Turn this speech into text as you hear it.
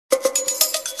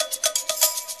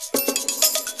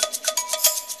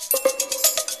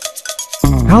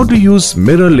How to use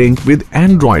Mirrorlink with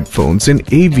Android phones in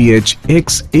AVH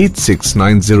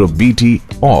X8690BT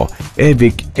or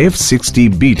AVIC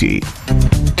F60BT.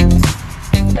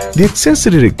 The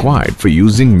accessory required for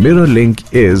using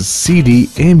Mirrorlink is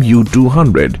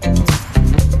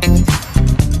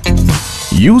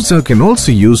CD-MU200. User can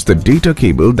also use the data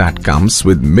cable that comes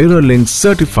with Mirrorlink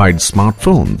certified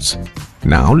smartphones.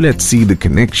 Now let's see the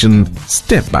connection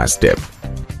step by step.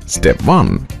 Step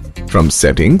 1. From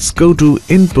Settings, go to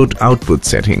Input-Output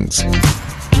Settings.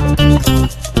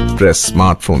 Press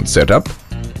Smartphone Setup.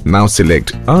 Now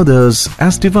select Others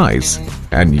as Device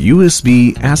and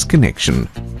USB as Connection.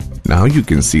 Now you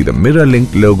can see the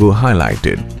Mirrorlink logo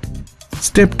highlighted.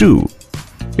 Step 2.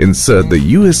 Insert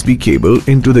the USB cable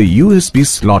into the USB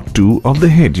slot 2 of the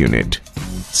head unit.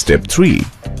 Step 3.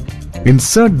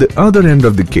 Insert the other end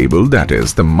of the cable, that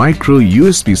is the micro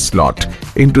USB slot,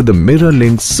 into the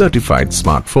Mirrorlink certified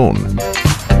smartphone.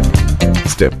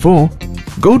 Step 4.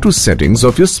 Go to Settings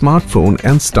of your smartphone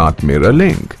and start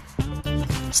Mirrorlink.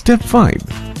 Step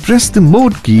 5. Press the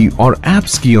Mode key or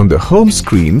Apps key on the home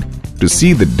screen to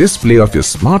see the display of your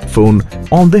smartphone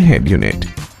on the head unit.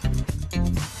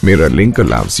 Mirrorlink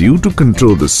allows you to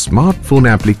control the smartphone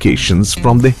applications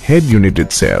from the head unit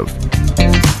itself.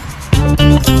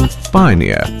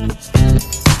 Pioneer.